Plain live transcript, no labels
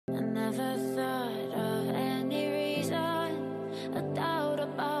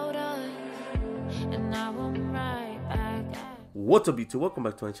What's up YouTube, welcome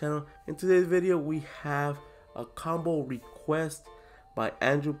back to my channel. In today's video we have a combo request by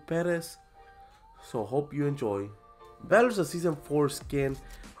Andrew Perez, so hope you enjoy. Valor's a season 4 skin.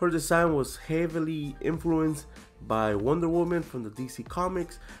 Her design was heavily influenced by Wonder Woman from the DC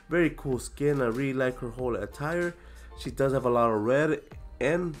comics. Very cool skin, I really like her whole attire. She does have a lot of red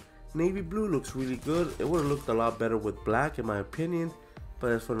and navy blue, looks really good. It would have looked a lot better with black in my opinion, but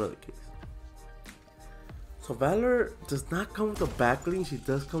that's for another case. So Valor does not come with a backbling, she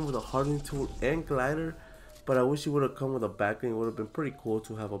does come with a hardening tool and glider, but I wish she would have come with a backbling. It would have been pretty cool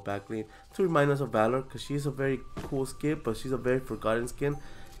to have a backbling to remind us of Valor, because she is a very cool skin, but she's a very forgotten skin.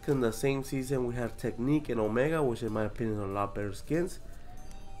 Because in the same season we have Technique and Omega, which in my opinion are a lot better skins.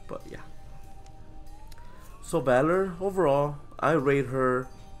 But yeah. So Valor, overall, I rate her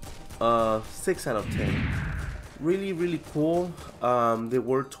 6 out of 10. Really cool. They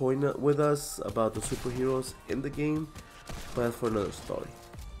were toying with us about the superheroes in the game, but that's for another story.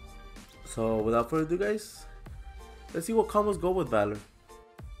 So without further ado guys, let's see what combos go with Valor.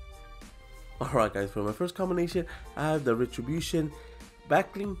 Alright guys, for my first combination I have the Retribution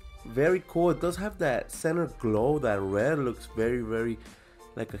backbling. Very cool. It does have that center glow, that red looks very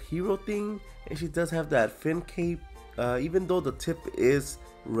like a hero thing, and she does have that fin cape. Even though the tip is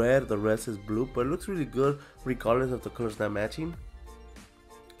red, the rest is blue, but it looks really good regardless of the colors not matching.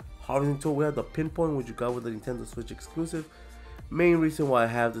 Harvesting tool, we have the pinpoint, which you got with the Nintendo Switch exclusive. Main reason why I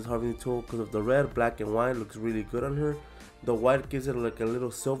have this harvesting tool because of the red, black and white looks really good on her. The white gives it like a little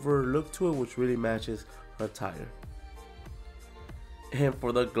silver look to it, which really matches her attire. And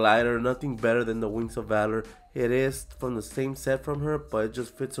for the glider, nothing better than the Wings of Valor. It is from the same set from her, but it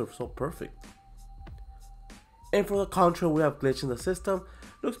just fits her so perfect. And for the contra, we have Glitch in the System.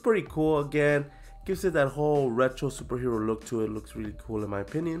 Looks pretty cool. Again, gives it that whole retro superhero look to it. Looks really cool in my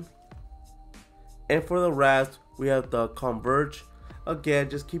opinion. And for the wraps, we have the Converge. Again,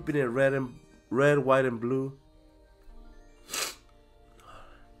 just keeping it red, white, and blue.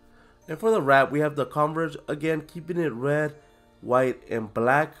 And for the wrap, we have the Converge. Again, keeping it red, white, and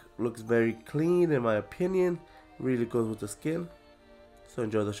black. Looks very clean in my opinion. Really goes with the skin. So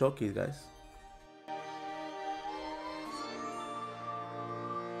enjoy the showcase, guys.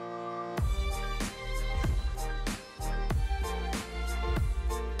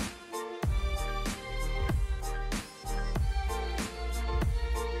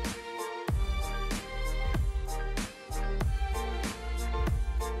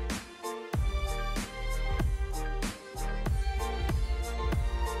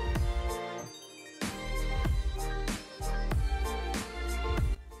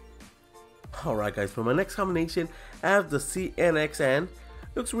 Alright guys, for my next combination I have the CNXN.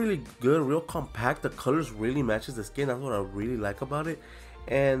 Looks really good, real compact. The colors really matches the skin. That's what I really like about it.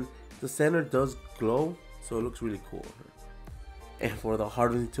 And the center does glow, so it looks really cool. And for the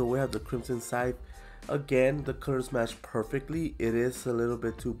hardening tool, we have the Crimson Scythe. Again, the colors match perfectly. It is a little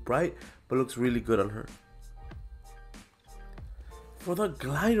bit too bright, but looks really good on her. For the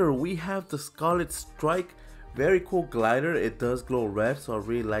glider, we have the Scarlet Strike. Very cool glider. It does glow red, so I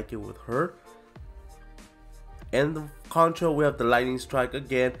really like it with her. And the contra, we have the Lightning Strike.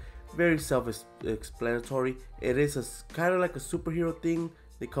 Again, very self-explanatory. It is a kind of like a superhero thing.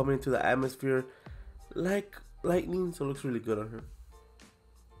 They come into the atmosphere like lightning, so it looks really good on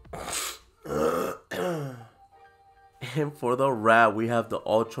her. And for the wrap, we have the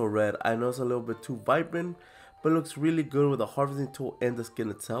Ultra Red. I know it's a little bit too vibrant, but it looks really good with the harvesting tool and the skin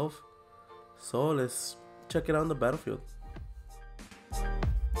itself. So let's check it out on the battlefield.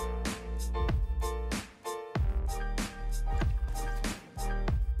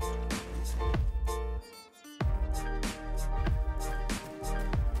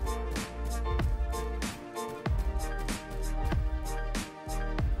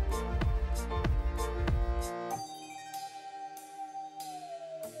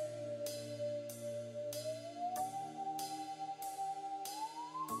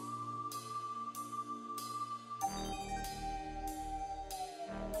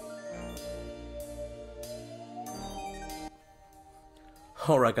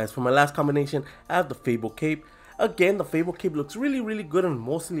 Alright guys, for my last combination, I have the Fable Cape. Again, the Fable Cape looks really good on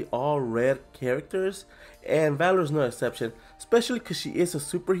mostly all red characters, and Valor is no exception, especially because she is a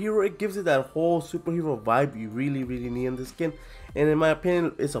superhero. It gives it that whole superhero vibe you really need in this skin, and in my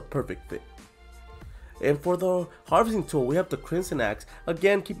opinion, it's a perfect fit. And for the harvesting tool, we have the Crimson Axe.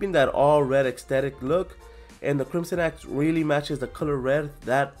 Again, keeping that all red aesthetic look, and the Crimson Axe really matches the color red.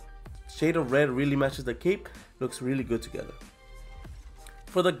 That shade of red really matches the cape. Looks really good together.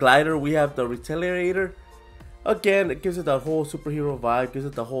 For the glider, we have the Retaliator. Again, it gives it that whole superhero vibe, gives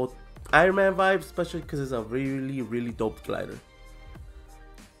it the whole Iron Man vibe, especially because it's a really dope glider.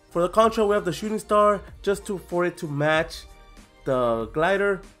 For the control, we have the shooting star for it to match the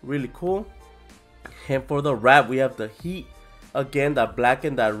glider. Really cool. And for the wrap, we have the heat. Again, that black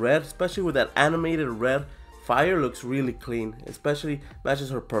and that red, especially with that animated red fire, looks really clean. Especially matches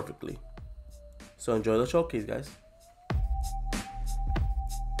her perfectly. So enjoy the showcase, guys.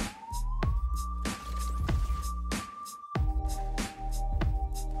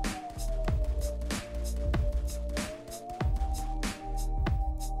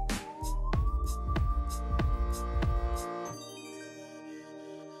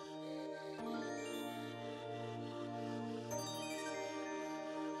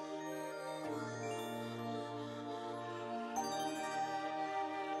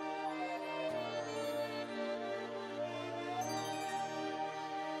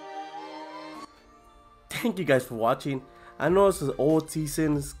 Thank you guys for watching. I know it's an old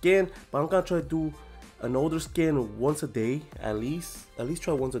season skin, but I'm gonna try to do an older skin once a day, at least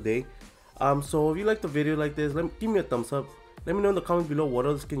try once a day. So if you like the video like this, give me a thumbs up. Let me know in the comments below what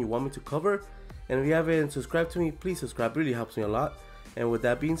other skin you want me to cover, and if you haven't subscribed to me, please subscribe. It really helps me a lot. And with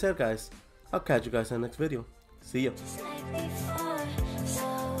that being said, guys, I'll catch you guys in the next video. See ya.